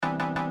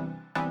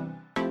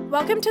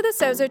Welcome to the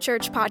Sozo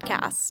Church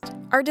podcast.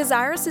 Our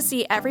desire is to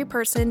see every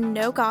person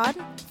know God,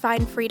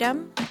 find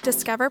freedom,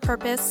 discover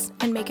purpose,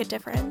 and make a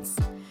difference.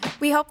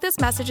 We hope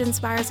this message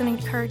inspires and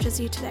encourages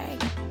you today.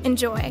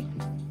 Enjoy.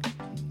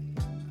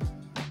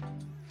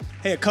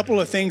 Hey, a couple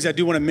of things I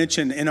do want to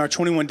mention in our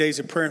 21 days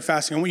of prayer and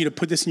fasting. I want you to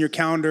put this in your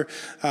calendar.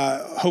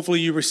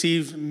 Hopefully you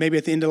received maybe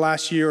at the end of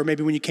last year or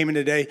maybe when you came in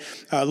today,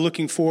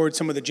 looking forward to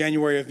some of the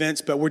January events.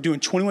 But we're doing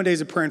 21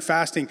 days of prayer and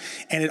fasting,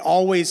 and it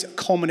always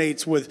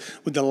culminates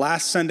with the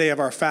last Sunday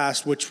of our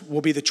fast, which will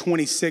be the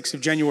 26th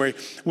of January,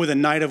 with a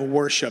night of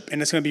worship.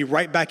 And it's going to be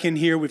right back in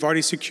here. We've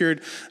already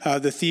secured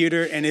the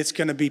theater, and it's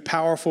going to be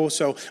powerful.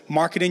 So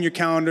mark it in your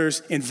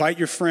calendars. Invite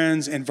your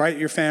friends. Invite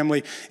your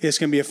family. It's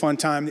going to be a fun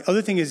time. The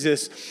other thing is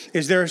this.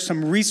 There are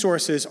some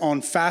resources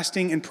on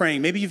fasting and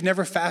praying. Maybe you've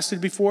never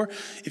fasted before.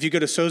 If you go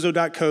to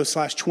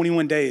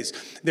sozo.co/21 days,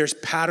 there's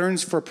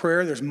patterns for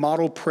prayer. There's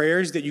model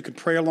prayers that you can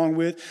pray along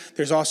with.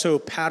 There's also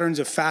patterns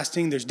of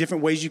fasting. There's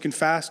different ways you can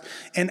fast.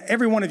 And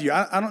every one of you,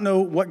 I don't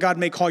know what God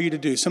may call you to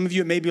do. Some of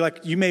you,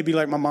 you may be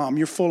like my mom.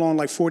 You're full on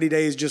like 40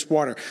 days, just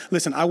water.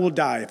 Listen, I will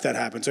die if that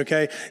happens,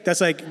 okay? That's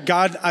like,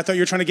 God, I thought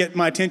you were trying to get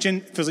my attention.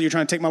 Feels like you're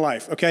trying to take my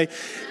life, okay?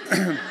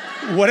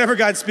 Whatever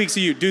God speaks to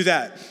you, do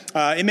that.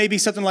 It may be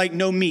something like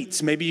no meats.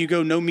 Maybe you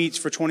go no meats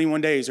for 21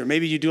 days, or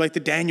maybe you do like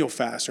the Daniel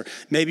fast, or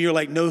maybe you're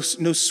like no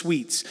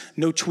sweets,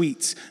 no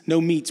tweets,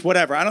 no meats,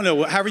 whatever. I don't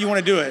know, however you want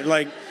to do it.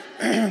 Like,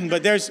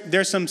 but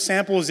there's some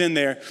samples in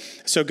there.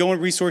 So go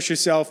and resource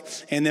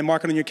yourself, and then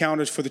mark it on your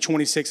calendars for the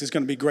 26th. It's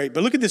going to be great.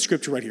 But look at this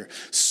scripture right here.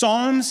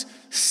 Psalms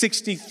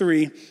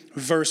 63,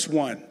 verse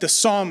 1. The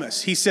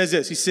psalmist, he says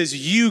this. He says,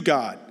 "You,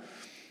 God,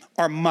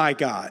 are my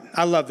God."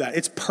 I love that.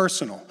 It's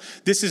personal.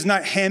 This is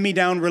not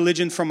hand-me-down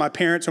religion from my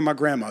parents or my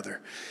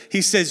grandmother.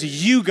 He says,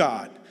 "You,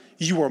 God,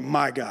 you are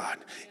my God."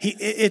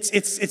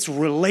 It's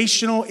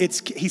relational.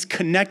 He's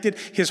connected.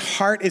 His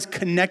heart is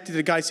connected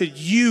to God. He said,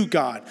 "You,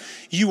 God,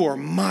 you are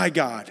my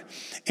God.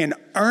 And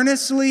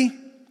earnestly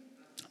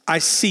I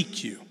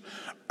seek you."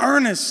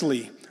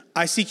 Earnestly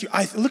I seek you.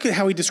 Look at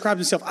how he describes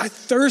himself. "I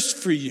thirst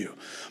for you.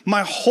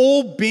 My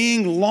whole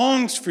being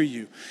longs for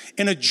you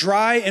in a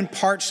dry and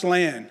parched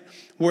land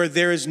where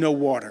there is no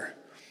water."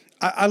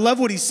 I love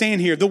what he's saying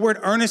here. The word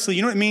earnestly,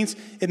 you know what it means?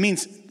 It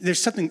means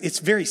there's something, it's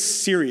very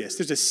serious.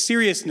 There's a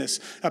seriousness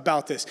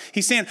about this.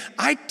 He's saying,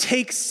 I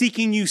take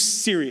seeking you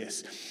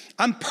serious.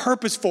 I'm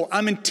purposeful.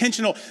 I'm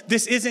intentional.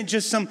 This isn't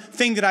just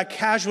something that I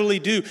casually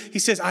do. He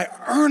says, I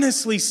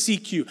earnestly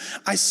seek you.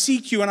 I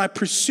seek you and I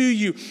pursue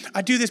you.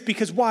 I do this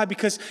because why?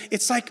 Because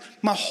it's like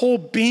my whole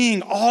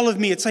being, all of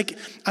me. It's like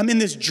I'm in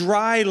this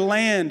dry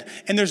land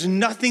and there's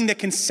nothing that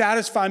can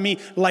satisfy me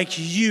like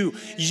you.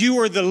 You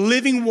are the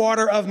living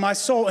water of my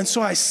soul. And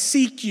so I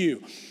seek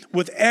you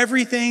with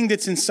everything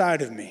that's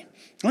inside of me.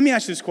 Let me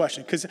ask you this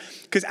question, because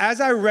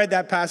as I read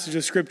that passage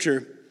of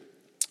scripture,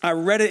 I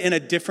read it in a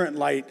different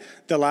light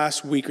the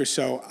last week or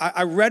so.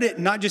 I read it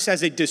not just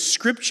as a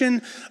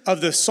description of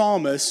the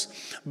psalmist,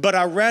 but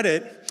I read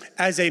it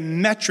as a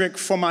metric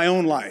for my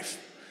own life.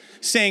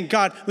 Saying,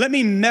 God, let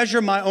me measure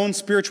my own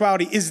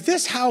spirituality. Is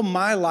this how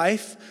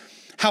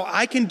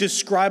I can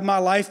describe my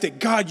life? That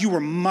God, you are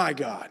my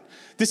God.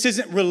 This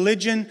isn't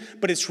religion,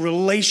 but it's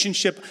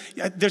relationship.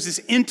 There's this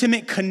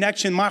intimate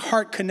connection, my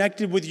heart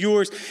connected with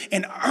yours,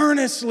 and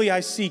earnestly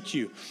I seek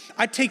you.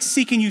 I take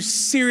seeking you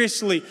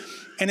seriously.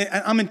 And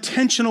I'm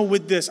intentional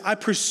with this. I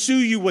pursue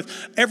you with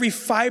every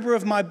fiber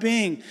of my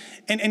being.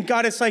 And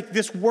God, it's like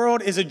this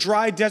world is a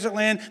dry desert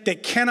land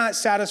that cannot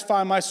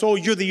satisfy my soul.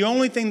 You're the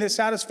only thing that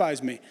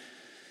satisfies me.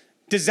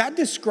 Does that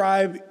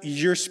describe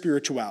your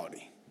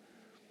spirituality?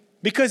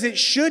 Because it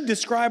should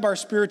describe our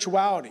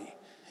spirituality.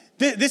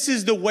 This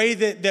is the way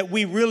that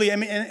we really,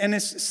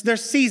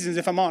 there's seasons,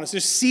 if I'm honest.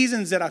 There's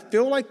seasons that I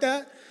feel like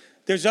that.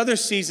 There's other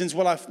seasons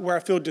where I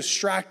feel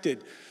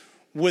distracted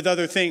with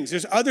other things.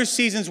 There's other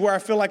seasons where I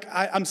feel like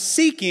I'm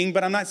seeking,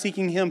 but I'm not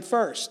seeking him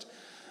first.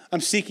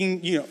 I'm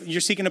seeking,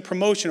 you're seeking a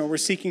promotion, or we're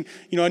seeking,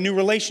 a new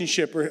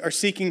relationship, or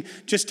seeking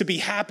just to be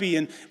happy.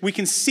 And we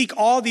can seek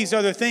all these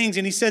other things.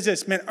 And he says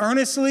this, man,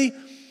 earnestly,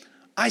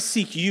 I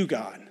seek you,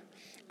 God.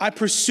 I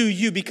pursue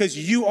you because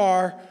you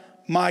are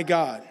my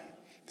God.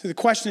 So the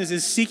question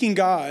is seeking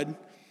God,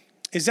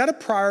 is that a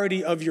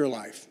priority of your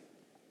life?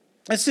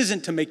 This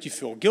isn't to make you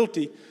feel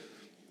guilty,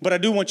 but I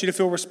do want you to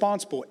feel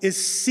responsible. Is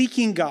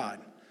seeking God,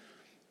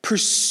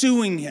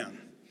 pursuing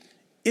him,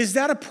 is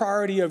that a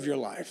priority of your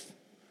life?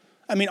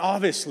 I mean,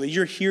 obviously,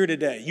 you're here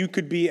today. You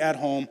could be at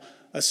home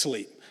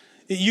asleep.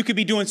 You could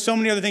be doing so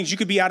many other things. You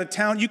could be out of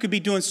town. You could be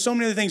doing so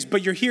many other things,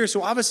 but you're here.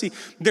 So obviously,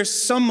 there's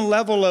some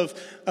level of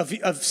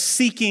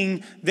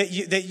seeking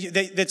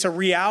that's a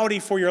reality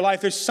for your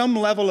life. There's some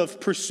level of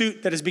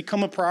pursuit that has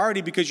become a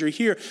priority because you're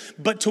here.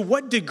 But to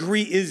what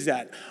degree is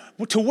that?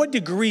 To what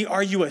degree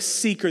are you a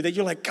seeker that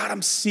you're like, God,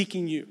 I'm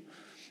seeking you?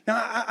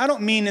 Now, I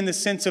don't mean in the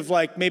sense of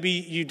like maybe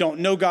you don't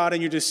know God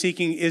and you're just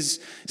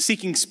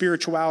seeking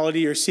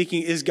spirituality or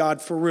seeking is God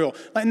for real.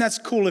 And that's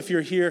cool if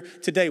you're here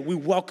today. We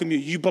welcome you.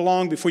 You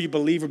belong before you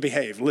believe or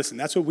behave. Listen,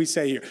 that's what we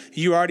say here.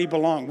 You already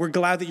belong. We're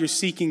glad that you're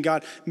seeking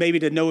God maybe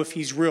to know if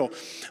he's real.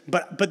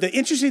 But the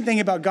interesting thing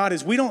about God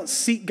is we don't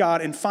seek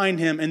God and find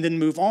him and then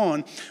move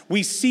on.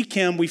 We seek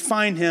him, we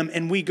find him,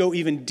 and we go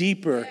even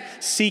deeper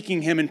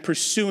seeking him and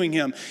pursuing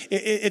him.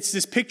 It's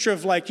this picture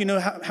of like, you know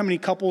how many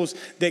couples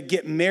that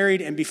get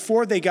married and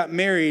before they got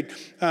married,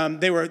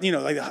 they were, you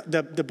know, like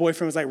the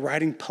boyfriend was like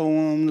writing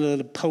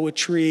poems,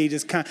 poetry,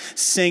 just kind of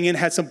singing,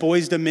 had some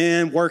Boys to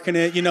Men working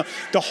it, you know,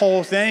 the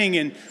whole thing.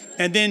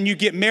 And then you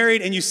get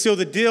married and you seal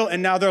the deal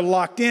and now they're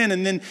locked in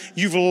and then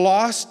you've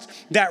lost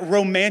that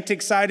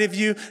romantic side of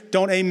you.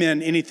 Don't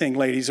amen anything,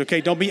 ladies,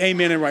 okay? Don't be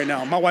amening right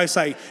now. My wife's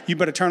like, you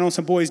better turn on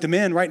some Boys to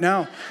Men right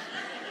now.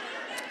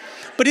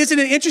 But isn't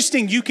it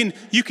interesting? You can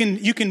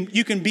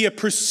be a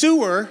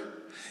pursuer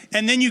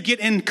and then you get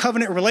in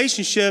covenant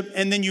relationship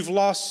and then you've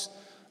lost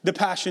the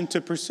passion to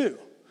pursue.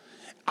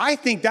 I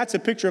think that's a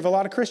picture of a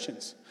lot of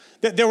Christians.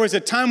 That there was a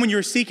time when you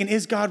were seeking,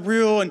 is God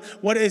real? And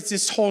what is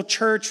this whole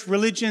church,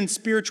 religion,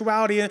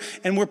 spirituality?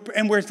 And we're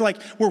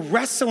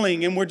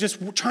wrestling and we're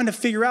just trying to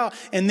figure out.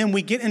 And then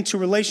we get into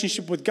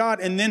relationship with God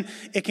and then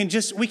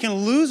we can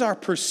lose our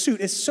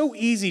pursuit. It's so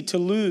easy to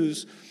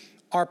lose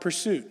our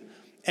pursuit.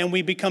 And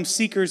we become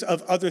seekers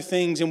of other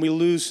things and we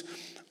lose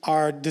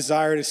our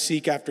desire to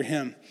seek after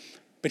him.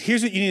 But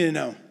here's what you need to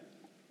know,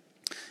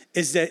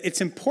 is that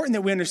it's important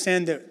that we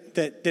understand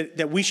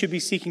that we should be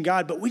seeking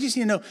God, but we just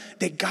need to know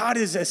that God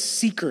is a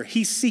seeker.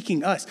 He's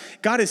seeking us.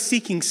 God is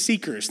seeking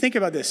seekers. Think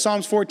about this,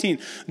 Psalms 14.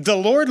 The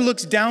Lord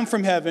looks down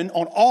from heaven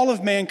on all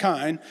of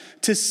mankind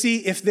to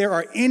see if there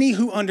are any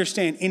who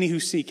understand, any who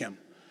seek him.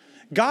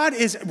 God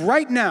is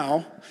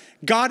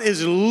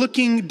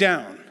looking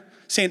down,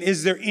 saying,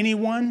 is there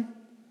anyone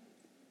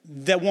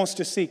that wants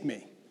to seek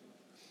me?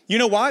 You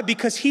know why?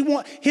 Because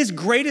his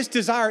greatest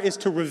desire is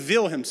to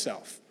reveal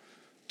himself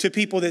to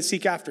people that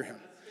seek after him.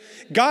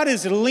 God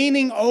is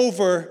leaning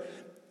over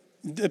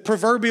the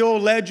proverbial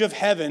ledge of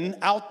heaven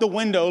out the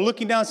window,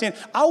 looking down saying,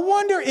 I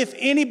wonder if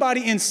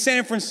anybody in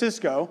San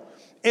Francisco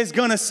is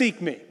going to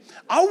seek me.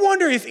 I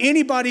wonder if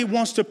anybody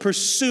wants to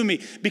pursue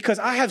me because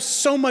I have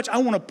so much I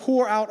want to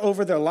pour out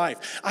over their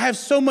life. I have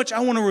so much I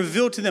want to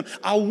reveal to them.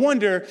 I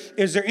wonder,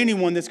 is there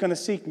anyone that's going to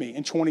seek me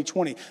in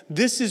 2020?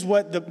 This is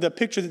what the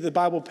picture that the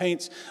Bible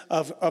paints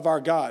of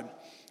our God.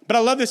 But I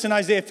love this in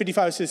Isaiah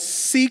 55. It says,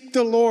 seek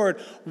the Lord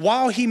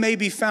while he may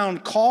be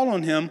found. Call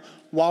on him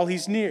while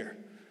he's near.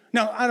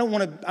 Now, I don't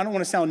want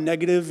to sound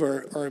negative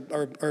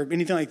or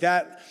anything like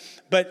that.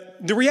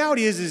 But the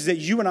reality is that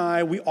you and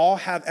I, we all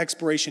have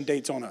expiration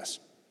dates on us.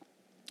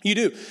 You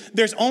do.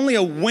 There's only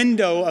a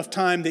window of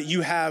time that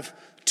you have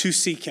to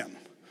seek him.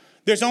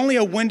 There's only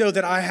a window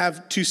that I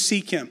have to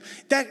seek him.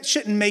 That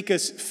shouldn't make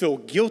us feel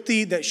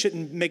guilty. That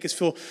shouldn't make us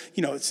feel,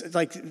 it's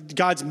like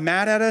God's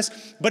mad at us.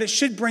 But it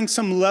should bring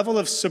some level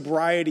of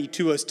sobriety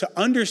to us to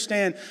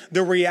understand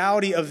the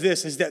reality of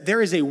this is that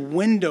there is a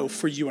window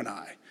for you and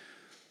I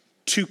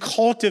to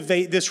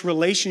cultivate this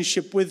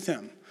relationship with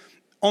him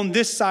on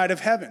this side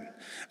of heaven.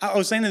 I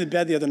was laying in the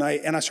bed the other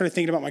night and I started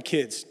thinking about my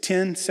kids,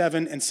 10,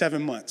 7, and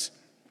 7 months.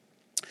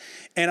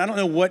 And I don't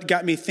know what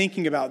got me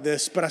thinking about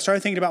this, but I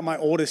started thinking about my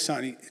oldest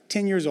son,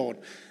 10 years old.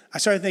 I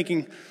started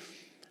thinking,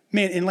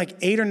 man, in like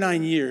 8 or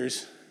 9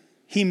 years,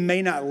 he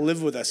may not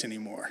live with us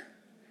anymore.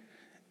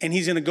 And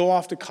he's going to go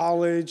off to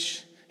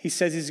college. He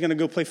says he's going to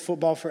go play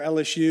football for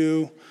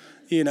LSU.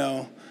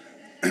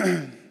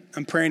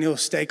 I'm praying he'll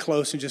stay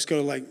close and just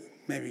go like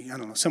maybe, I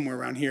don't know, somewhere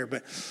around here.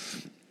 But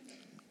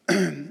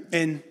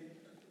and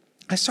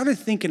I started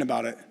thinking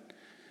about it.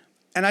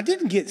 And I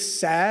didn't get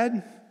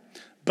sad,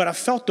 but I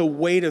felt the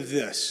weight of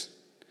this,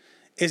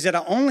 is that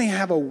I only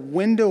have a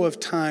window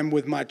of time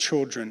with my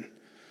children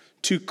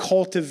to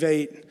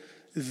cultivate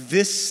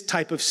this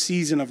type of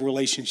season of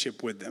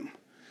relationship with them.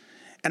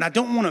 And I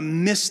don't want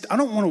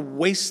to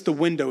waste the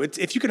window.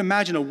 If you could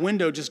imagine a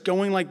window just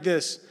going like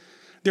this,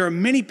 there are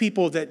many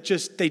people that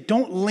they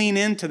don't lean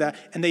into that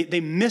and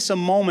they miss a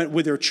moment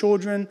with their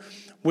children,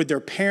 with their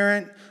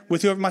parent,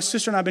 with whoever. My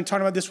sister and I have been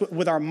talking about this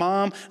with our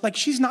mom. Like,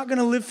 she's not going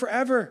to live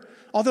forever.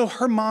 Although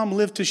her mom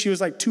lived till she was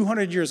like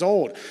 200 years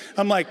old.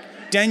 I'm like,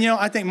 Danielle,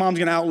 I think mom's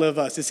going to outlive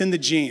us. It's in the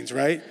genes,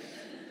 right?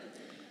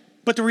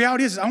 But the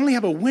reality is I only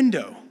have a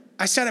window.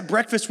 I sat at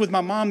breakfast with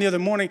my mom the other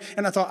morning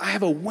and I thought, I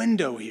have a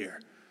window here.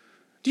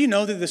 Do you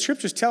know that the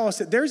scriptures tell us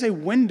that there's a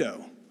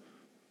window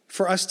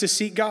for us to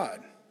seek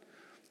God?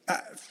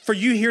 For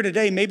you here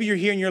today, maybe you're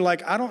here and you're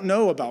like, I don't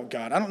know about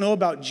God. I don't know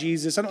about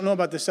Jesus. I don't know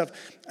about this stuff.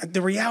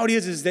 The reality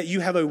is that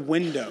you have a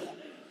window.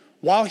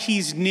 While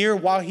he's near,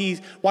 while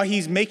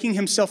he's making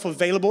himself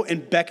available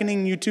and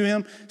beckoning you to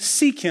him,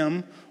 seek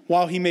him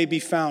while he may be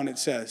found, it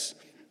says.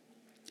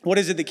 What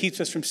is it that keeps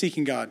us from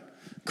seeking God?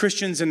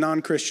 Christians and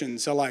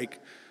non-Christians alike.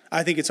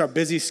 I think it's our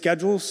busy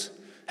schedules.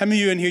 How many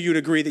of you in here, you would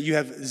agree that you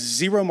have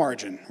zero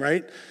margin,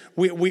 right?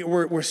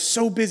 We're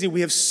so busy.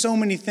 We have so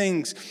many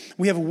things.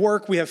 We have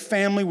work, we have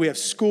family, we have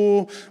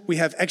school, we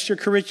have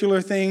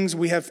extracurricular things.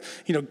 We have,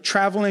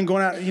 traveling,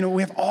 going out,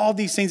 we have all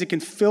these things that can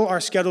fill our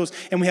schedules,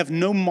 and we have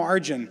no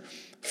margin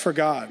for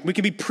God. We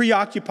can be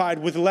preoccupied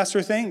with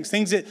lesser things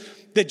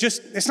that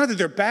just, it's not that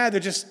they're bad,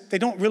 they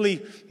don't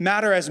really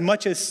matter as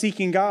much as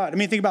seeking God. I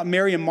mean, think about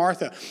Mary and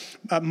Martha.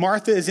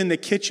 Martha is in the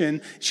kitchen.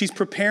 She's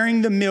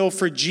preparing the meal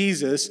for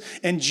Jesus,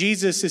 and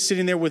Jesus is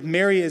sitting there with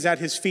Mary is at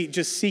his feet,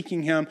 just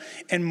seeking him.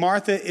 And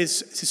Martha is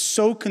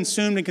so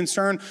consumed and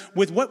concerned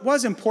with what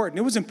was important.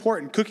 It was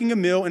important. Cooking a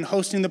meal and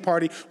hosting the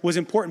party was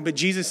important. But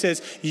Jesus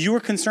says, you're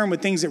concerned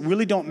with things that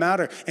really don't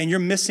matter, and you're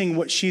missing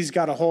what she's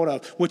got a hold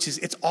of, which is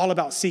it's all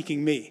about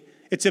seeking me.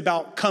 It's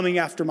about coming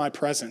after my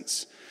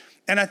presence.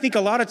 And I think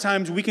a lot of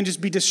times we can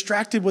just be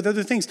distracted with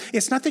other things.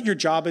 It's not that your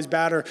job is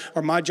bad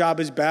or my job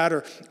is bad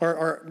or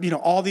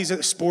all these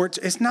other sports.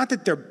 It's not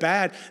that they're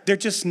bad. They're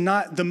just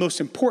not the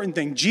most important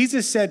thing.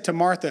 Jesus said to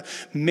Martha,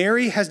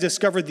 Mary has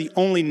discovered the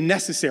only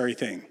necessary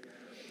thing.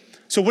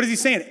 So what is he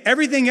saying?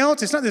 Everything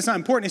else, it's not that it's not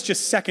important. It's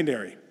just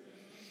secondary.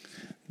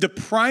 The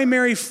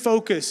primary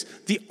focus,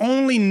 the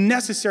only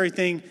necessary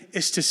thing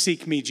is to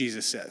seek me,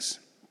 Jesus says.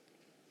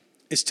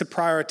 Is to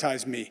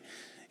prioritize me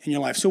in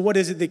your life. So what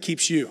is it that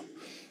keeps you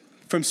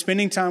from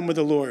spending time with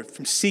the Lord,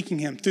 from seeking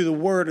him through the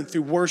word and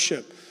through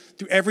worship,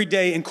 through every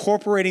day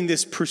incorporating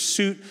this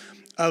pursuit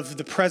of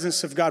the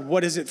presence of God?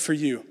 What is it for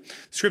you?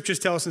 Scriptures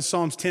tell us in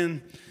Psalms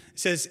 10, it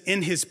says,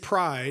 in his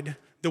pride,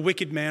 the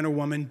wicked man or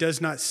woman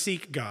does not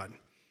seek God.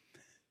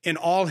 In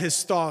all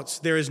his thoughts,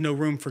 there is no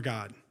room for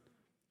God.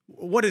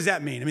 What does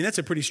that mean? I mean, that's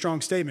a pretty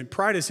strong statement.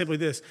 Pride is simply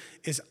this,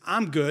 is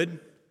I'm good,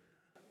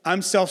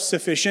 I'm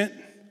self-sufficient,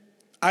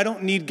 I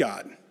don't need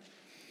God.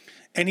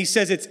 And he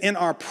says it's in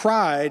our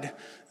pride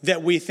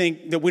that we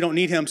think that we don't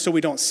need him, so we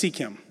don't seek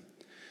him.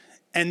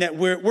 And that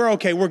we're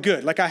okay, we're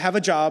good. Like I have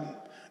a job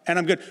and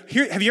I'm good.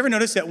 Here, have you ever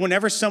noticed that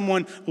whenever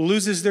someone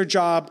loses their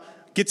job,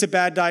 gets a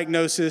bad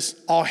diagnosis,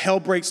 all hell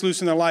breaks loose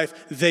in their life,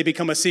 they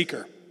become a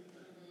seeker.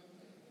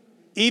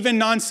 Even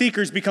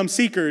non-seekers become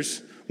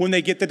seekers when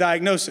they get the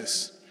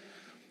diagnosis.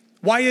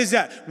 Why is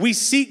that? We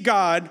seek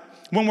God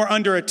when we're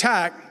under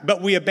attack,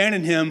 but we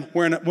abandon him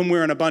when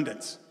we're in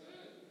abundance.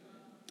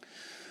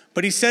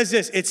 But he says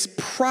this, it's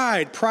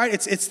pride. Pride,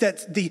 it's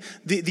that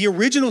the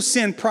original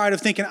sin, pride of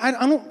thinking, I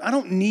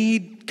don't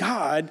need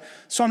God,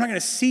 so I'm not going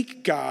to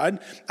seek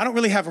God. I don't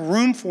really have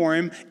room for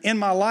him in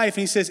my life.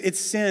 And he says it's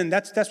sin.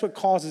 That's what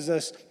causes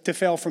us to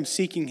fail from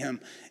seeking him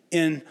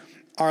in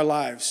our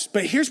lives.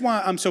 But here's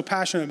why I'm so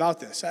passionate about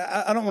this.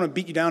 I don't want to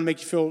beat you down,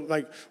 make you feel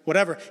like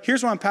whatever.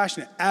 Here's why I'm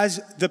passionate. As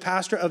the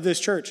pastor of this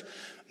church,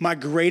 my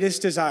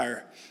greatest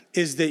desire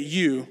is that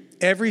you,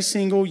 every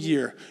single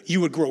year, you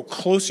would grow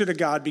closer to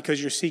God because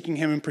you're seeking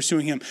him and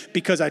pursuing him.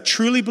 Because I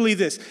truly believe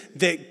this,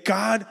 that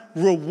God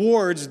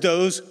rewards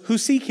those who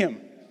seek him.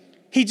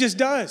 He just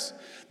does.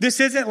 This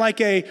isn't like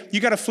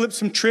you got to flip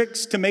some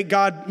tricks to make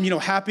God,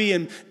 happy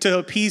and to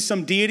appease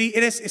some deity.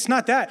 It's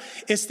not that.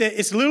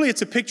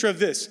 It's a picture of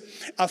this.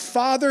 A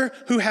father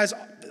who has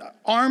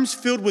arms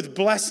filled with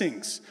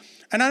blessings.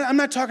 And I'm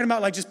not talking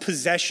about like just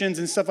possessions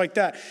and stuff like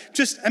that.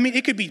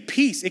 It could be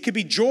peace. It could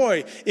be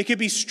joy. It could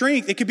be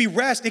strength. It could be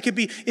rest. It could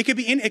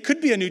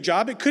be a new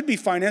job. It could be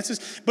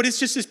finances. But it's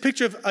just this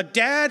picture of a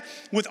dad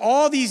with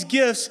all these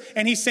gifts.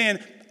 And he's saying,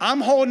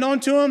 I'm holding on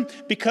to them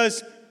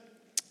because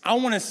I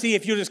want to see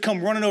if you'll just come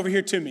running over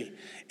here to me.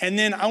 And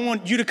then I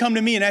want you to come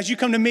to me. And as you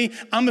come to me,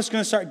 I'm just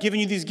going to start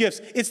giving you these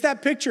gifts. It's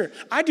that picture.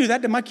 I do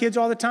that to my kids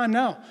all the time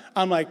now.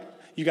 I'm like,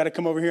 you got to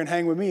come over here and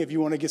hang with me if you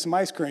want to get some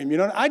ice cream.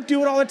 I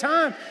do it all the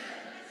time.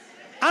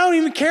 I don't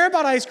even care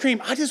about ice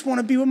cream. I just want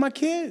to be with my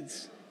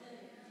kids.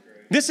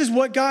 This is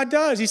what God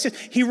does. He says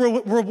he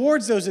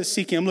rewards those that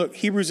seek him. Look,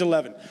 Hebrews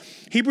 11.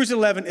 Hebrews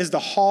 11 is the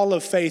hall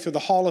of faith or the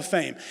hall of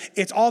fame.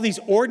 It's all these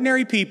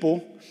ordinary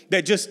people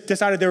that just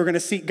decided they were going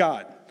to seek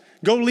God.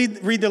 Go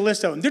read the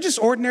list of them. They're just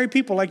ordinary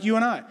people like you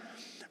and I.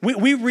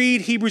 We read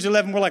Hebrews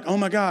 11. We're like, oh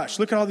my gosh,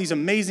 look at all these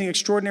amazing,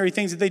 extraordinary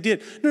things that they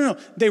did. No.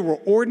 They were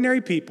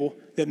ordinary people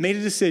that made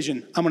a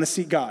decision. I'm going to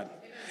seek God.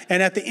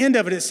 And at the end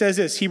of it, it says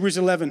this, Hebrews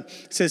 11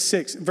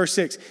 says verse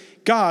 6,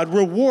 God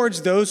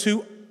rewards those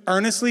who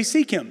earnestly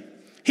seek him.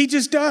 He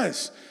just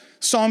does.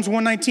 Psalms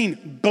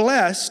 119,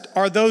 blessed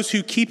are those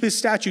who keep his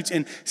statutes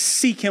and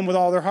seek him with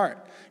all their heart.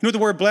 You know what the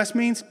word blessed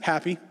means?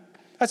 Happy.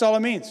 That's all it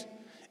means.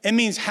 It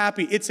means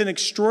happy. It's an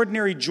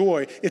extraordinary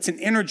joy. It's an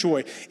inner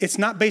joy. It's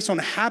not based on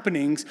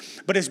happenings,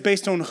 but it's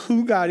based on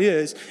who God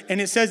is.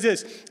 And it says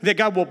this, that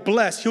God will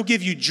bless. He'll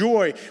give you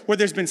joy where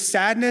there's been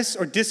sadness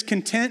or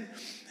discontent,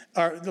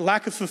 or the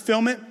lack of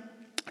fulfillment.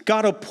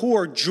 God will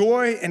pour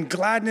joy and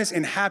gladness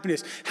and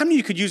happiness. How many of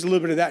you could use a little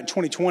bit of that in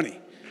 2020?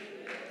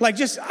 I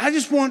just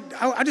want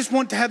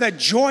to have that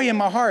joy in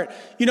my heart.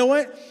 You know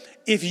what?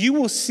 If you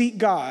will seek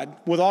God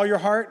with all your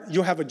heart,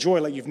 you'll have a joy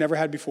like you've never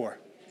had before.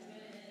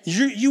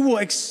 You will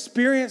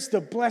experience the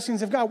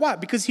blessings of God. Why?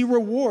 Because he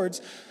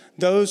rewards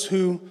those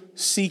who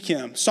seek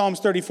him. Psalms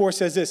 34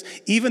 says this,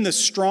 even the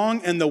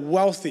strong and the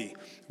wealthy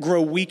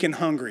grow weak and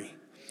hungry.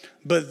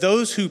 But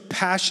those who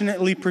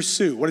passionately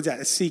pursue, what is that?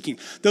 It's seeking.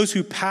 Those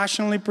who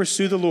passionately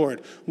pursue the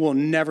Lord will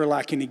never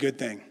lack any good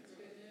thing.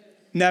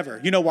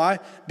 Never. You know why?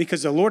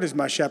 Because the Lord is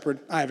my shepherd.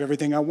 I have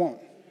everything I want.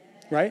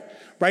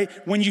 Right?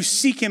 When you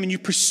seek him and you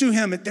pursue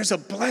him, there's a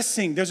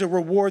blessing. There's a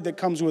reward that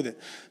comes with it.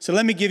 So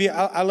let me give you,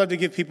 I love to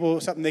give people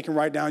something they can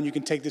write down. You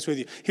can take this with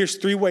you. Here's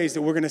 3 ways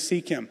that we're going to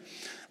seek him.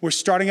 We're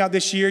starting out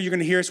this year. You're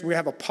going to hear us. We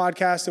have a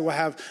podcast that will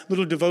have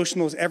little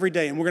devotionals every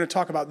day. And we're going to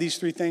talk about these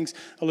 3 things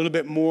a little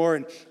bit more.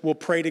 And we'll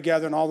pray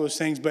together and all those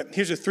things. But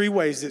here's the 3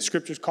 ways that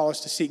scriptures call us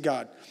to seek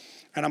God.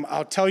 And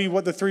I'll tell you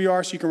what the 3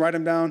 are so you can write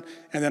them down.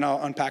 And then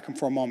I'll unpack them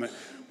for a moment.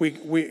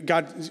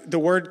 The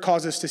word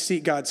calls us to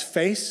seek God's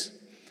face,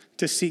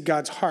 to seek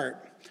God's heart,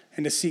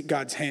 and to seek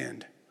God's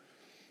hand.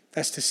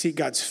 That's to seek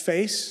God's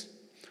face,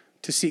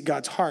 to seek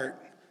God's heart,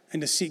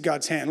 and to seek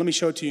God's hand. Let me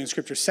show it to you in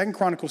Scripture. 2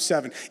 Chronicles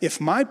 7.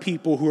 If my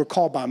people who are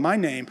called by my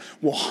name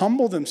will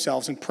humble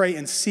themselves and pray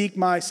and seek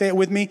my, say it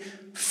with me,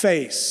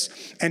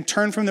 face, and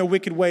turn from their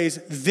wicked ways,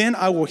 then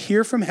I will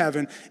hear from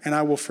heaven, and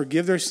I will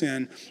forgive their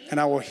sin, and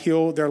I will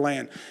heal their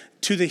land.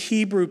 To the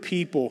Hebrew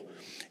people,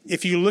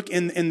 if you look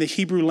in the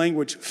Hebrew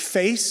language,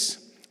 face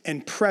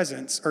and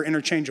presence are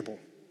interchangeable.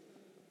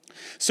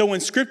 So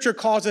when Scripture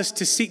calls us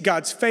to seek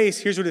God's face,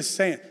 here's what it's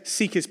saying: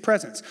 seek his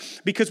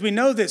presence. Because we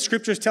know that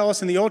Scriptures tell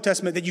us in the Old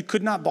Testament that you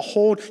could not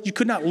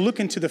look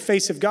into the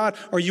face of God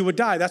or you would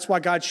die. That's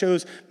why God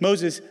shows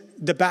Moses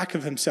the back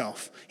of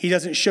himself. He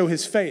doesn't show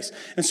his face.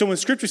 And so when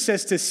Scripture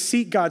says to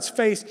seek God's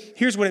face,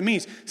 here's what it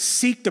means: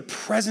 seek the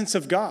presence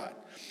of God.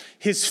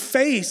 His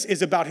face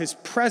is about his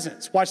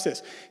presence. Watch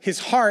this. His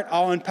heart,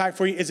 I'll unpack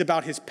for you, is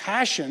about his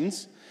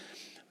passions,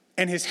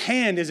 and his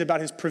hand is about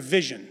his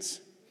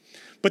provisions.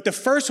 But the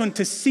first one,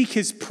 to seek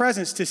his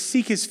presence, to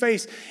seek his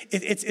face,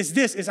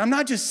 is I'm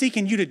not just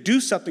seeking you to do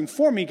something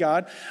for me,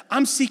 God.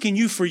 I'm seeking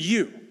you for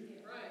you.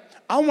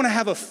 I want to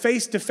have a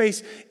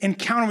face-to-face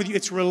encounter with you.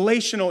 It's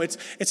relational. It's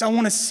I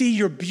want to see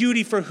your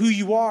beauty for who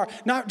you are,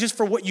 not just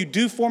for what you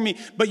do for me,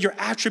 but your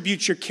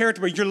attributes, your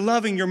character. You're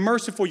loving, you're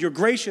merciful, you're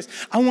gracious.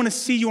 I want to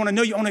see you, I want to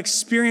know you, I want to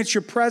experience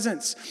your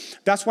presence.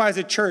 That's why as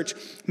a church,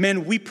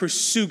 man, we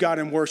pursue God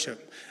in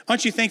worship.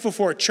 Aren't you thankful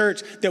for a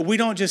church that we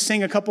don't just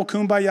sing a couple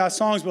kumbaya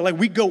songs, but like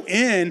we go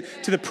in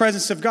to the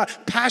presence of God?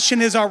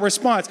 Passion is our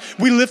response.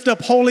 We lift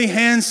up holy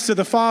hands to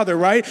the Father,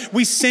 right?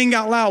 We sing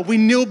out loud. We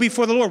kneel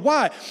before the Lord.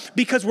 Why?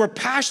 Because we're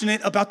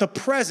passionate about the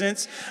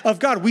presence of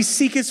God. We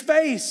seek his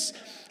face.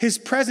 His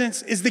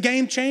presence is the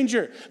game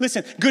changer.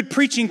 Listen, good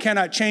preaching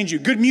cannot change you.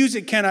 Good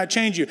music cannot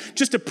change you.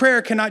 Just a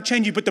prayer cannot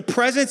change you. But the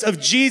presence of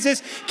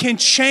Jesus can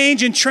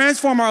change and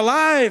transform our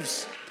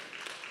lives.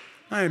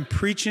 I am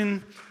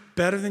preaching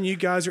better than you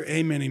guys are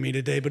amening me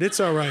today, but it's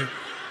all right.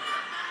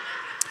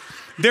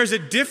 There's a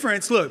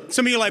difference. Look,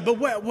 some of you are like,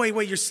 but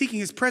wait, you're seeking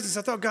his presence.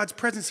 I thought God's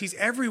presence, he's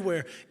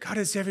everywhere. God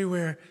is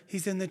everywhere.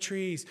 He's in the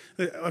trees.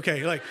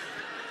 Okay,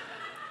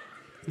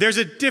 there's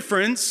a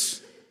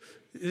difference.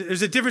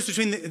 There's a difference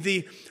between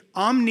the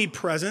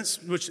omnipresence,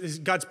 which is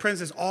God's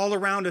presence is all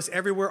around us,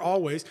 everywhere,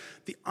 always,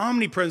 the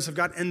omnipresence of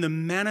God, and the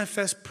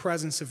manifest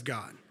presence of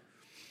God.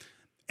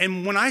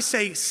 And when I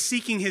say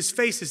seeking his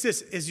face, is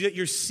that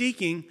you're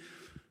seeking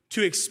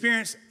to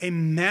experience a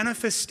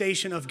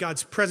manifestation of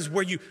God's presence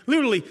where you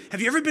literally, have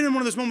you ever been in one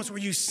of those moments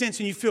where you sense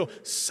and you feel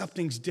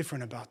something's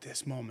different about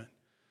this moment?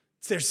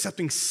 There's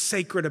something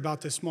sacred about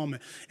this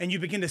moment. And you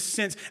begin to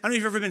sense, I don't know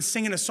if you've ever been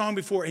singing a song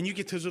before and you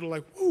get to this little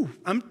like, whoo,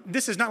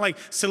 this is not like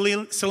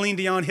Celine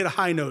Dion hit a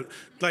high note,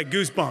 like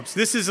goosebumps.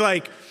 This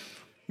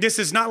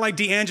is not like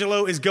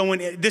D'Angelo is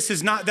going, this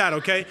is not that,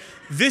 okay?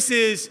 This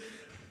is,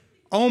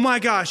 oh my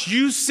gosh,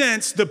 you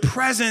sense the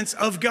presence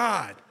of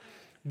God.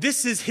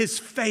 This is his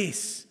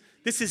face.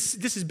 This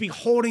is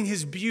beholding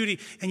his beauty,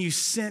 and you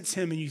sense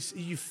him and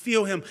you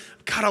feel him.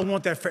 God, I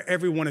want that for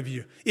every one of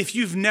you. If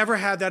you've never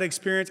had that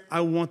experience,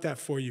 I want that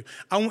for you.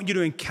 I want you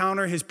to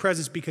encounter his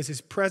presence because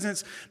his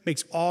presence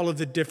makes all of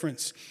the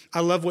difference.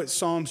 I love what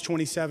Psalms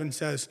 27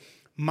 says.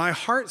 My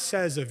heart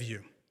says of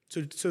you.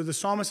 So the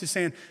psalmist is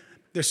saying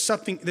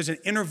there's an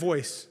inner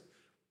voice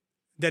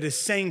that is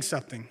saying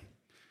something.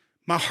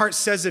 My heart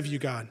says of you,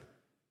 God,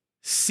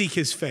 seek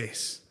his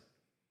face.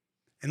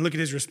 And look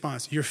at his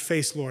response. Your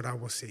face, Lord, I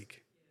will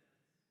seek.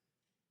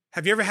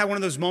 Have you ever had one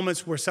of those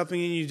moments where something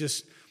in you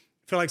just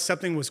feel like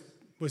something was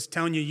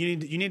telling you,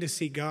 you need to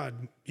seek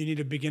God. You need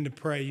to begin to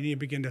pray.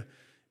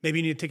 Maybe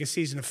you need to take a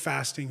season of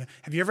fasting.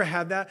 Have you ever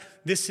had that?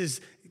 This is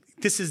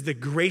the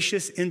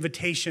gracious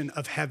invitation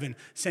of heaven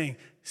saying,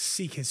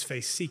 seek his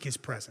face, seek his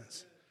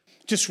presence.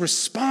 Just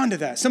respond to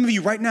that. Some of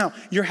you right now,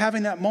 you're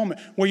having that moment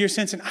where you're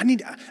sensing,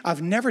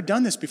 I've never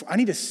done this before. I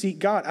need to seek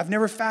God. I've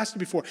never fasted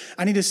before.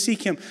 I need to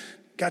seek him.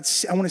 God,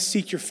 I want to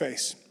seek your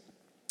face.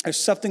 There's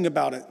something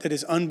about it that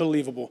is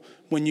unbelievable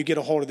when you get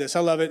a hold of this. I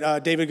love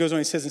it. David goes on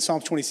and says in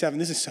Psalm 27,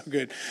 this is so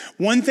good.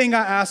 One thing I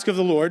ask of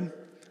the Lord,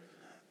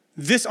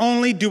 this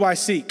only do I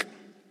seek,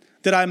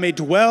 that I may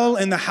dwell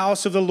in the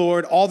house of the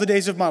Lord all the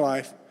days of my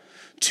life,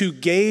 to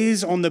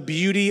gaze on the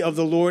beauty of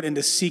the Lord and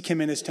to seek him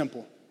in his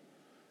temple.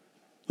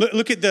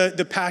 Look at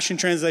the Passion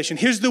Translation.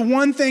 Here's the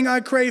one thing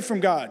I crave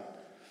from God.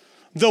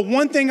 The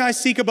one thing I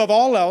seek above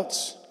all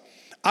else,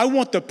 I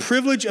want the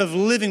privilege of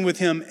living with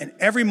him in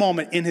every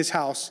moment in his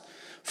house,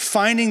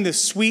 finding the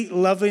sweet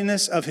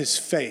loveliness of his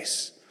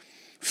face,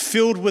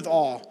 filled with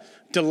awe,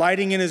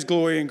 delighting in his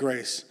glory and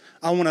grace.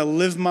 I want to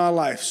live my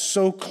life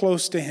so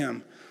close to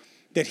him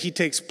that he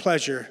takes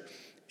pleasure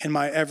in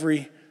my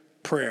every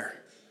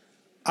prayer.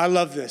 I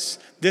love this.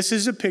 This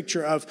is a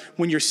picture of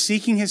when you're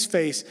seeking his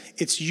face,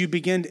 it's you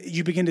begin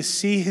to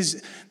see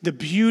the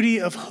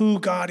beauty of who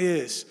God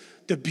is,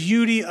 the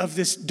beauty of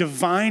this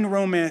divine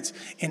romance,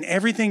 and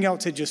everything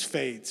else, it just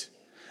fades.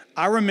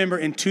 I remember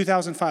in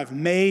 2005,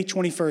 May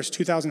 21st,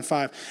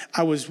 2005,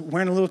 I was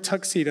wearing a little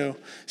tuxedo,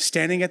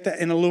 standing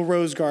in a little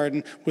rose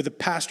garden with a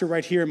pastor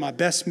right here and my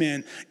best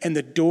men, and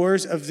the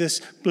doors of this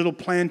little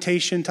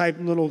plantation type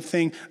little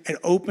thing had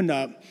opened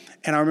up,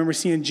 and I remember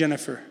seeing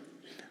Jennifer,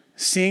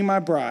 seeing my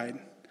bride.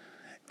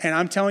 And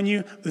I'm telling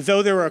you,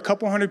 though there were a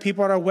couple hundred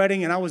people at our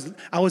wedding, and I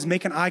was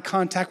making eye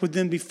contact with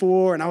them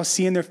before, and I was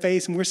seeing their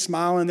face, and we're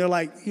smiling. They're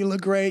like, "You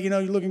look great,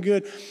 you're looking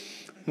good."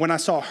 When I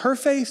saw her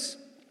face,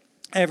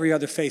 every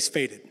other face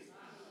faded.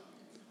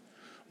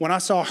 When I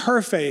saw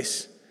her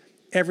face,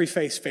 every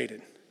face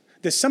faded.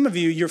 There's some of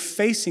you, you're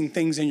facing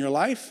things in your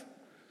life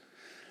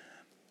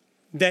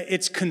that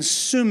it's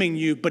consuming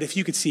you, but if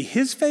you could see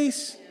his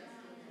face,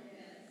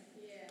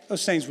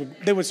 those things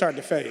would start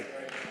to fade.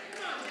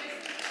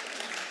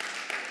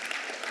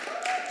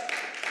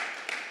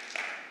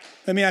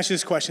 Let me ask you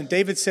this question.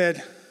 David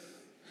said,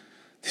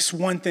 this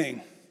one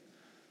thing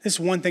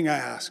I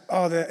ask.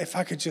 Oh, that if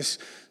I could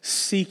just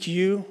seek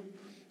you,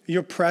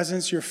 your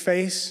presence, your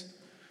face,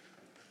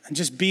 and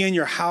just be in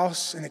your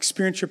house and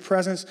experience your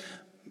presence,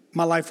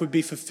 my life would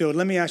be fulfilled.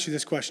 Let me ask you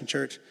this question,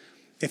 church.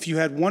 If you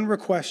had one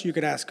request you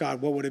could ask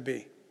God, what would it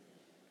be?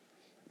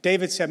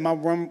 David said, my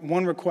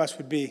one request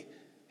would be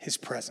his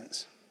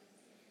presence.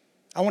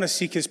 I want to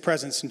seek his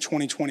presence in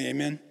 2020,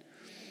 amen?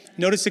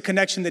 Notice the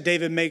connection that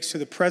David makes to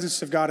the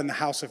presence of God and the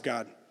house of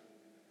God.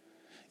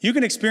 You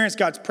can experience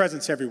God's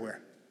presence everywhere.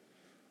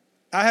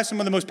 I have some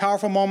of the most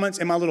powerful moments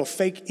in my little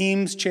fake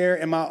Eames chair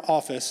in my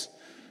office.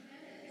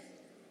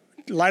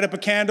 Light up a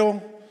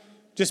candle,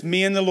 just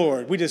me and the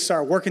Lord. We just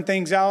start working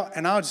things out,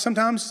 and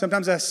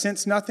sometimes I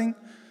sense nothing.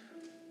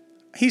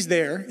 He's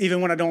there,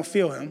 even when I don't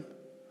feel him.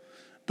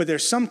 But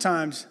there's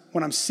sometimes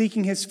when I'm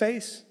seeking his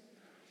face,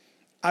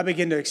 I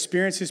begin to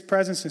experience his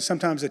presence, and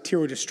sometimes a tear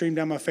will just stream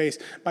down my face.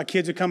 My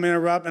kids would come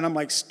interrupt, and I'm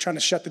like trying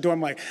to shut the door. I'm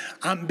like,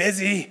 I'm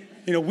busy.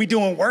 We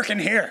doing work in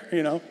here,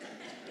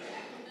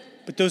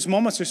 But those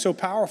moments are so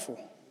powerful.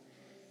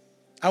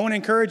 I want to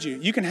encourage you.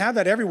 You can have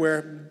that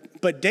everywhere,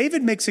 but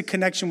David makes a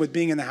connection with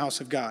being in the house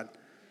of God.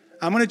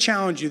 I'm going to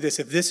challenge you this.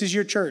 If this is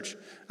your church,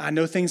 I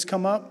know things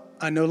come up.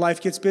 I know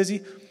life gets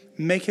busy.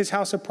 Make his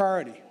house a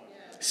priority.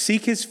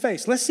 Seek his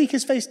face. Let's seek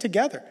his face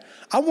together.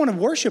 I want to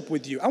worship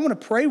with you. I want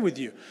to pray with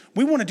you.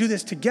 We want to do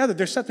this together.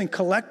 There's something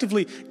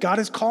collectively God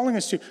is calling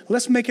us to.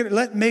 Let's make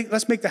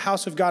the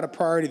house of God a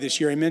priority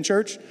this year. Amen,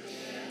 church?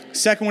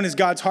 Second one is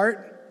God's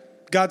heart.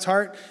 God's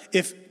heart.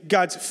 If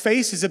God's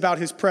face is about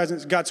his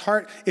presence, God's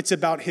heart, it's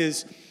about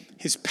his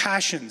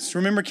passions.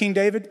 Remember King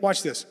David?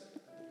 Watch this.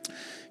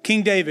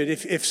 King David,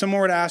 if someone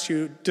were to ask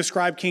you,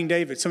 describe King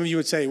David, some of you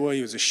would say, well,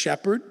 he was a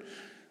shepherd.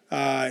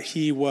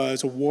 He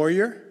was a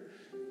warrior.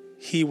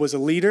 He was a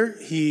leader.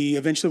 He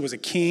eventually was a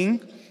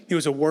king. He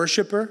was a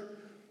worshiper.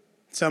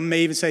 Some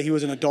may even say he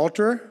was an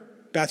adulterer.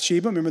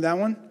 Bathsheba, remember that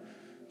one?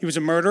 He was a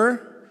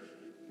murderer.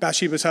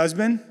 Bathsheba's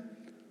husband.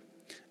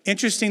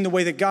 Interesting the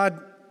way that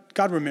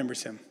God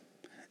remembers him.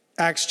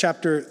 Acts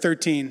chapter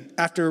 13,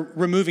 after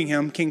removing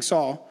him, King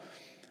Saul,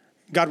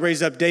 God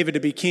raised up David to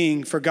be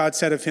king, for God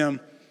said of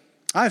him,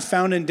 I have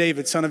found in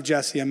David, son of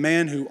Jesse, a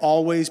man who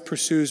always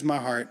pursues my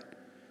heart,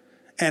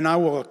 and I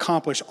will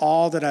accomplish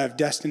all that I have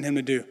destined him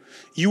to do.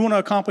 You want to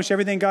accomplish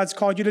everything God's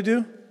called you to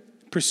do?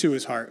 Pursue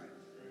his heart.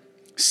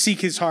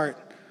 Seek his heart.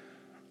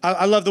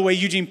 I love the way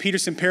Eugene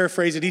Peterson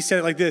paraphrased it. He said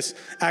it like this,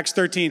 Acts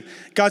 13.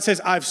 God says,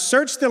 I've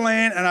searched the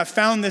land and I've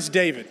found this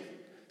David,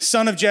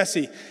 son of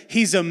Jesse.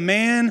 He's a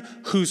man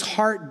whose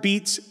heart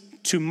beats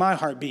to my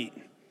heartbeat.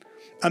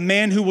 A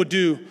man who will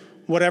do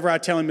whatever I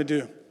tell him to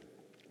do.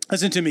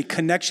 Listen to me.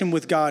 Connection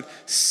with God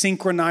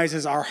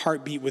synchronizes our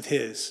heartbeat with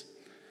his.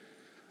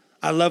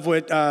 I love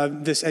what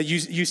this at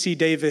UC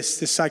Davis,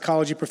 this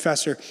psychology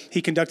professor,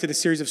 he conducted a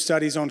series of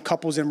studies on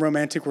couples and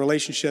romantic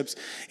relationships.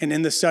 And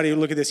in the study,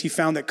 look at this, he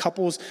found that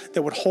couples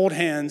that would hold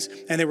hands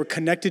and they were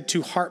connected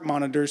to heart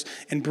monitors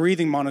and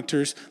breathing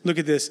monitors. Look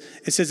at this.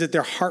 It says that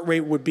their heart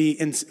rate would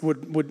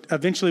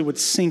eventually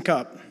sync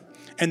up.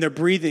 And their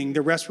breathing,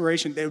 their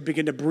respiration, they would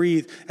begin to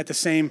breathe at the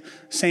same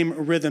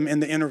rhythm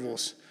in the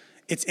intervals.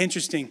 It's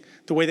interesting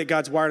the way that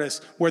God's wired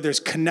us, where there's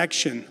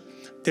connection,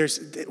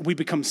 we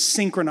become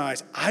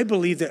synchronized. I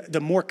believe that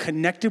the more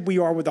connected we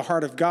are with the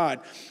heart of God,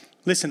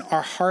 listen,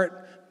 our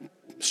heart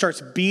starts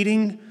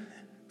beating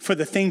for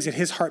the things that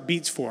his heart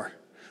beats for.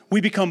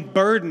 We become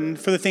burdened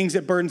for the things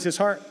that burdens his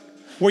heart.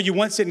 Where you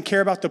once didn't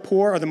care about the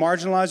poor or the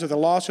marginalized or the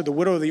lost or the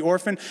widow or the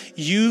orphan,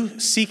 you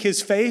seek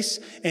his face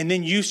and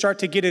then you start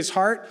to get his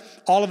heart.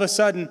 All of a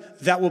sudden,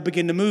 that will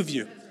begin to move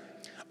you.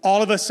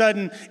 All of a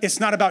sudden, it's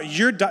not about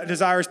your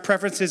desires,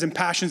 preferences, and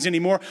passions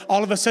anymore.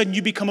 All of a sudden,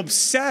 you become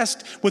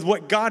obsessed with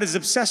what God is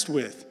obsessed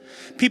with.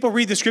 People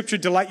read the scripture,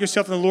 delight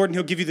yourself in the Lord and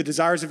he'll give you the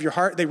desires of your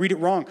heart. They read it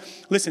wrong.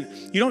 Listen,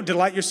 you don't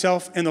delight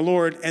yourself in the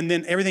Lord and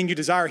then everything you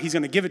desire, he's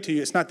going to give it to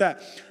you. It's not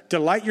that.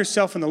 Delight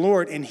yourself in the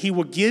Lord and he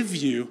will give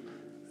you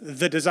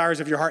the desires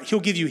of your heart. He'll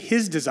give you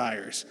his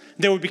desires.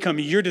 They will become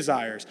your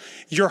desires.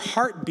 Your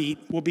heartbeat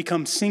will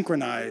become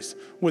synchronized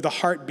with the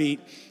heartbeat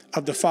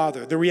of the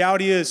Father. The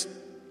reality is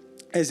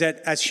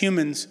that as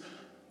humans,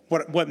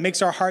 what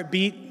makes our heart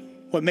beat,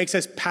 what makes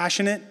us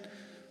passionate,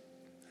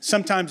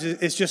 sometimes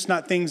it's just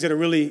not things that are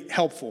really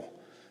helpful.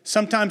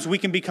 Sometimes we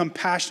can become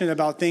passionate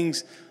about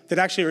things that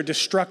actually are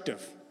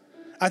destructive.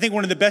 I think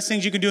one of the best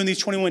things you can do in these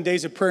 21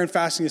 days of prayer and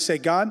fasting is say,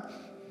 God,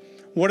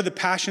 what are the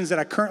passions that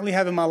I currently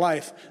have in my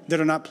life that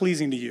are not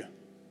pleasing to you?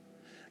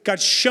 God,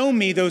 show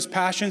me those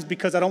passions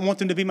because I don't want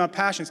them to be my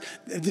passions.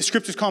 The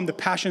scriptures call them the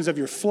passions of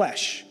your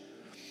flesh.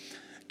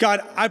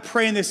 God, I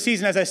pray in this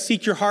season as I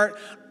seek your heart,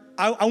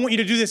 I want you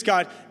to do this,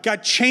 God.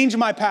 God, change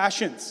my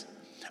passions.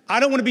 I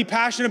don't want to be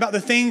passionate about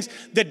the things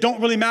that don't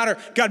really matter.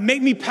 God,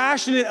 make me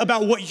passionate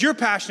about what you're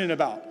passionate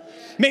about.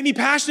 Make me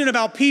passionate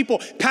about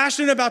people,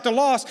 passionate about the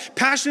lost,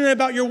 passionate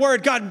about your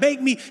word. God,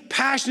 make me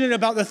passionate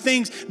about the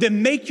things that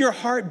make your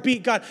heart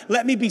beat. God,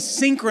 let me be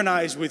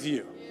synchronized with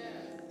you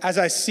as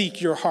I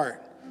seek your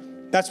heart.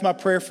 That's my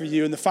prayer for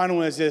you. And the final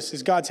one is this,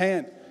 is God's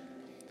hand.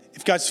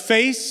 If God's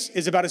face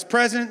is about his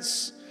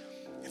presence,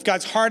 if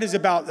God's heart is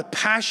about the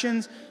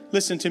passions,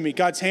 listen to me,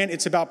 God's hand,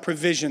 it's about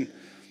provision.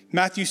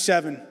 Matthew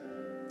 7,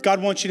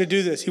 God wants you to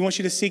do this. He wants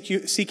you to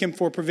seek him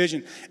for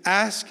provision.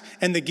 Ask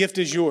and the gift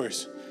is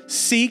yours.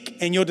 Seek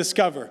and you'll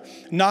discover.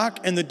 Knock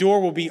and the door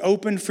will be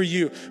opened for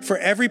you. For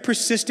every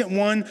persistent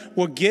one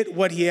will get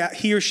what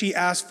he or she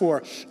asks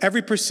for.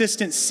 Every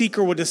persistent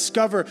seeker will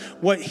discover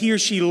what he or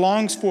she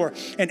longs for.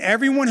 And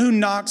everyone who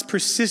knocks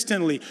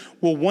persistently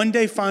will one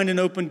day find an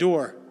open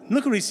door.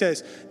 Look what he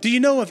says. Do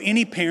you know of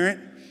any parent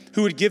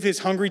who would give his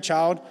hungry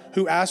child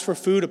who asked for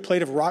food a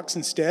plate of rocks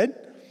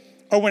instead?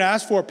 Or when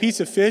asked for a piece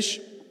of fish,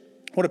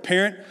 would a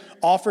parent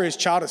offer his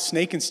child a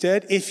snake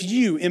instead? If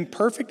you,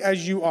 imperfect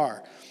as you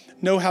are,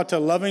 know how to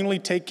lovingly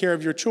take care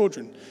of your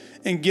children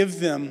and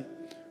give them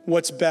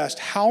what's best,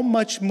 how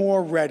much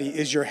more ready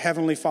is your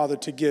heavenly Father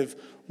to give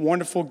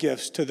wonderful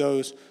gifts to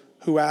those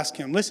who ask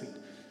him? Listen,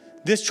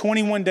 this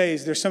 21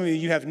 days, there's some of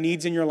you have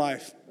needs in your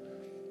life,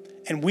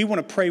 and we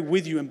want to pray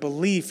with you and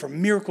believe for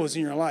miracles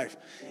in your life.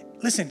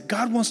 Listen,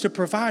 God wants to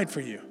provide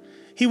for you.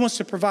 He wants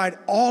to provide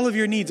all of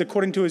your needs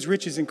according to his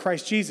riches in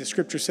Christ Jesus,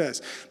 scripture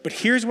says. But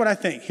here's what I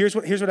think. Here's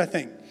what I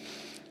think.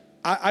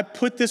 I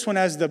put this one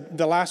as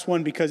the last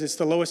one because it's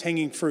the lowest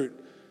hanging fruit.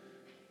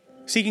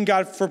 Seeking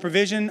God for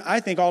provision, I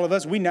think all of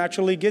us, we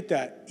naturally get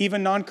that.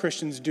 Even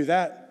non-Christians do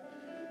that.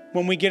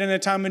 When we get in a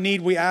time of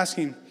need, we ask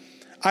him.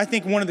 I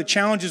think one of the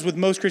challenges with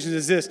most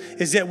Christians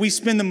is that we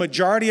spend the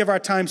majority of our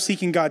time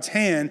seeking God's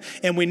hand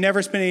and we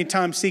never spend any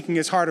time seeking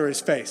his heart or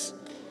his face.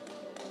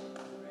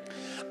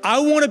 I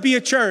want to be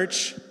a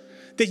church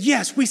that,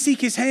 yes, we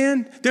seek his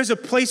hand. There's a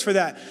place for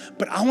that.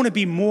 But I want to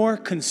be more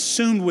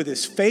consumed with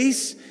his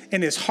face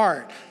and his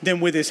heart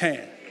than with his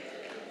hand.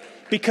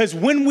 Because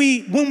when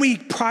we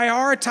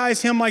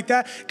prioritize him like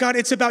that, God,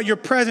 it's about your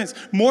presence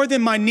more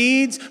than my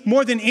needs,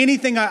 more than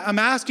anything I'm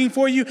asking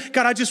for you.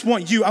 God, I just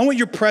want you. I want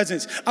your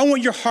presence. I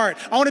want your heart.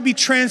 I want to be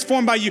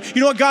transformed by you.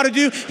 You know what God will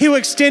do? He will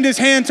extend his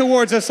hand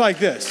towards us like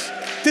this.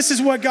 This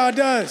is what God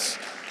does.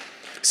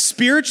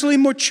 Spiritually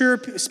mature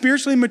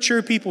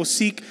people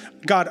seek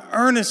God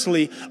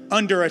earnestly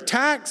under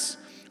attacks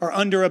or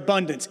under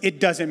abundance. It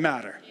doesn't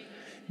matter.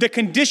 The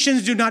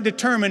conditions do not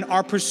determine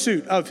our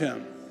pursuit of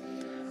him.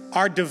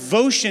 Our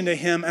devotion to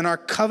him and our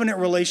covenant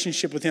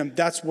relationship with him,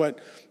 that's what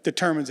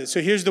determines it.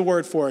 So here's the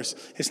word for us.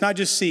 It's not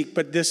just seek,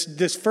 but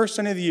this first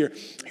Sunday of the year,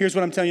 here's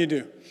what I'm telling you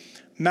to do.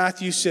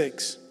 Matthew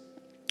 6,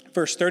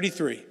 verse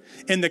 33.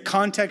 In the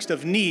context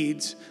of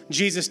needs,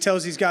 Jesus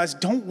tells these guys,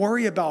 don't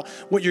worry about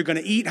what you're going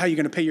to eat, how you're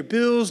going to pay your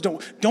bills.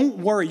 Don't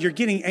worry. You're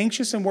getting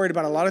anxious and worried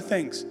about a lot of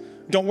things.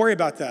 Don't worry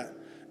about that.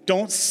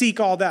 Don't seek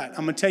all that.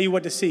 I'm going to tell you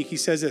what to seek. He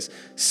says this,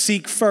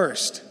 seek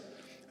first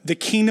the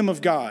kingdom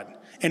of God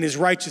and his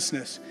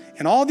righteousness.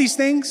 And all these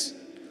things,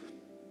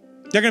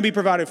 they're going to be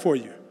provided for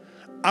you.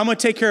 I'm going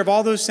to take care of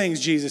all those things,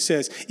 Jesus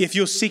says, if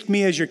you'll seek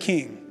me as your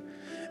king.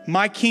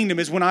 My kingdom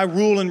is when I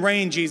rule and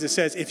reign, Jesus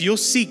says. If you'll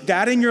seek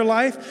that in your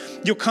life,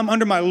 you'll come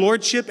under my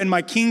lordship and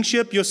my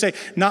kingship. You'll say,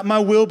 not my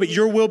will, but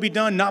your will be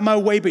done. Not my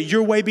way, but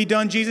your way be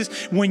done, Jesus.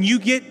 When you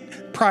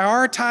get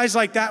prioritized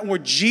like that, where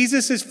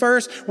Jesus is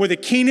first, where the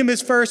kingdom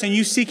is first, and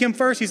you seek him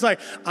first, he's like,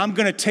 I'm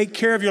going to take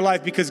care of your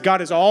life because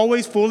God is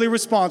always fully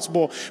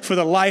responsible for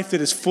the life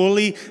that is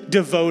fully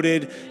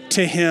devoted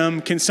to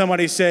him. Can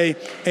somebody say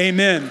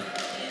amen?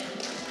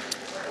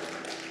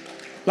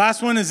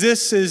 Last one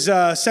is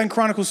 2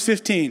 Chronicles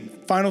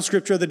 15, final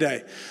scripture of the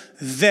day.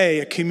 They,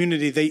 a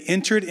community, they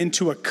entered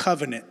into a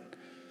covenant.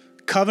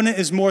 Covenant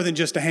is more than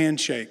just a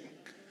handshake.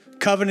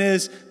 Covenant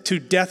is to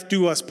death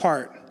do us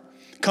part.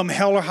 Come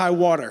hell or high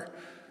water.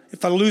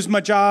 If I lose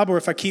my job or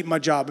if I keep my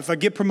job, if I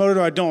get promoted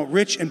or I don't,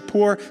 rich and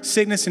poor,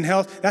 sickness and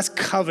health, that's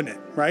covenant,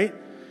 right? It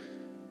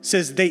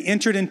says they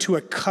entered into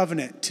a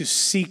covenant to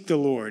seek the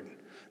Lord,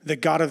 the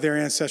God of their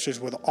ancestors,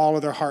 with all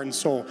of their heart and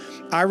soul.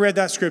 I read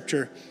that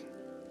scripture,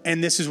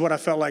 and this is what I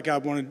felt like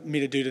God wanted me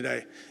to do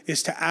today,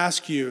 is to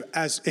ask you,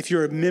 as if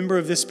you're a member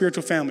of this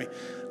spiritual family,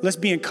 let's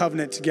be in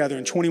covenant together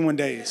in 21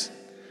 days.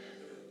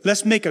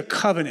 Let's make a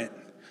covenant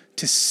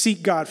to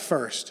seek God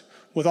first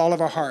with all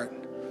of our heart.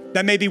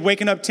 That may be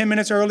waking up 10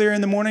 minutes earlier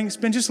in the morning,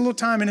 spend just a little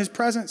time in his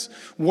presence,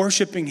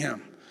 worshiping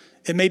him.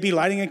 It may be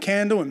lighting a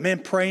candle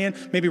and praying,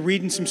 maybe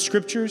reading some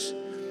scriptures.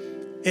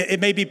 It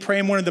may be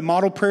praying one of the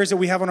model prayers that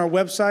we have on our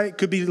website. It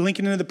could be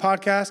linking into the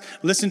podcast,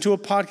 listen to a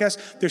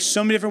podcast. There's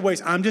so many different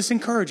ways. I'm just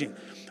encouraging.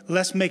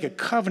 Let's make a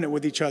covenant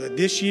with each other.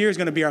 This year is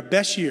going to be our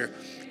best year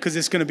because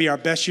it's going to be our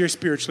best year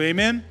spiritually.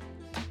 Amen?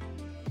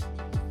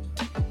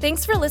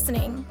 Thanks for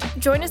listening.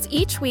 Join us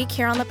each week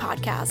here on the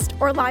podcast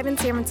or live in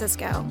San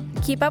Francisco.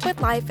 Keep up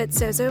with life at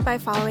Sozo by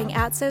following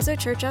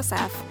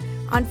 @SozoChurchSF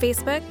on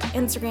Facebook,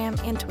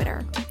 Instagram, and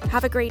Twitter.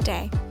 Have a great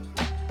day.